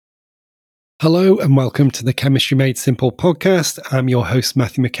Hello and welcome to the Chemistry Made Simple podcast. I'm your host,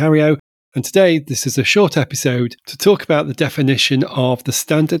 Matthew Macario, and today this is a short episode to talk about the definition of the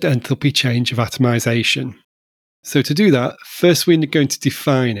standard enthalpy change of atomization. So to do that, first we're going to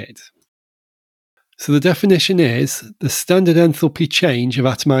define it. So the definition is the standard enthalpy change of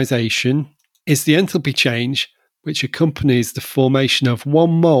atomization is the enthalpy change which accompanies the formation of 1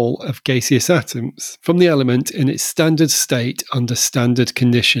 mole of gaseous atoms from the element in its standard state under standard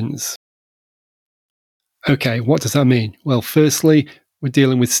conditions. Okay, what does that mean? Well, firstly, we're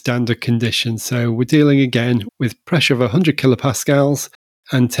dealing with standard conditions. So we're dealing again with pressure of 100 kilopascals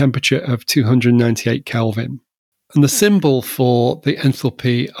and temperature of 298 Kelvin. And the symbol for the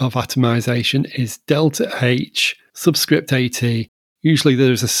enthalpy of atomization is ΔH subscript AT. Usually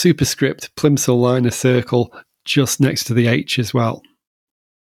there's a superscript plimsoll liner circle just next to the H as well.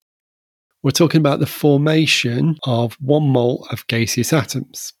 We're talking about the formation of 1 mole of gaseous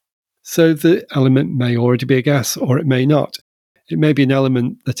atoms. So the element may already be a gas or it may not. It may be an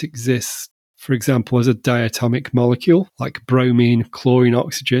element that exists, for example, as a diatomic molecule like bromine, chlorine,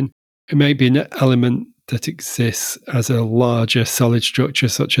 oxygen. It may be an element that exists as a larger solid structure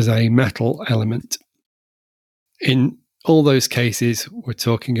such as a metal element. In all those cases, we're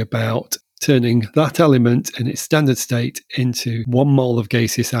talking about turning that element in its standard state into 1 mole of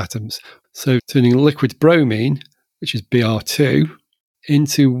gaseous atoms. So turning liquid bromine, which is Br2,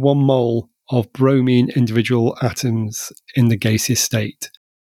 into 1 mole of bromine individual atoms in the gaseous state,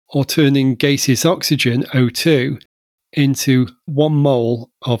 or turning gaseous oxygen, O2, into 1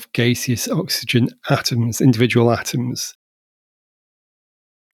 mole of gaseous oxygen atoms, individual atoms.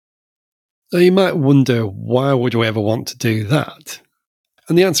 Now you might wonder, why would we ever want to do that?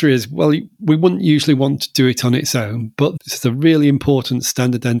 And the answer is, well, we wouldn't usually want to do it on its own, but this is a really important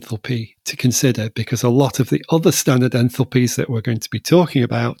standard enthalpy to consider because a lot of the other standard enthalpies that we're going to be talking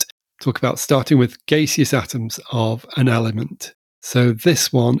about talk about starting with gaseous atoms of an element. So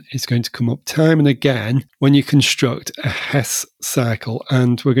this one is going to come up time and again when you construct a Hess cycle,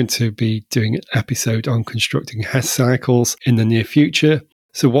 and we're going to be doing an episode on constructing Hess cycles in the near future.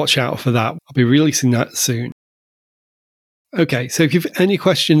 So watch out for that. I'll be releasing that soon. Okay, so if you've any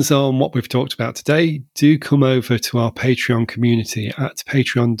questions on what we've talked about today, do come over to our Patreon community at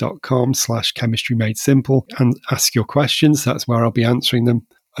patreon.com/chemistrymadesimple and ask your questions. That's where I'll be answering them.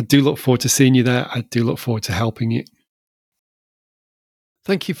 I do look forward to seeing you there. I do look forward to helping you.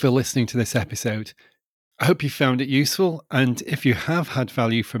 Thank you for listening to this episode. I hope you found it useful, and if you have had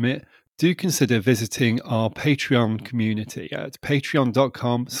value from it, do consider visiting our Patreon community at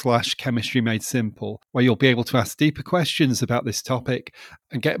patreon.com/chemistrymadesimple, where you'll be able to ask deeper questions about this topic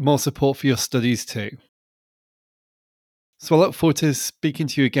and get more support for your studies too. So I look forward to speaking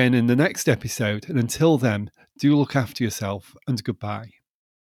to you again in the next episode, and until then, do look after yourself and goodbye.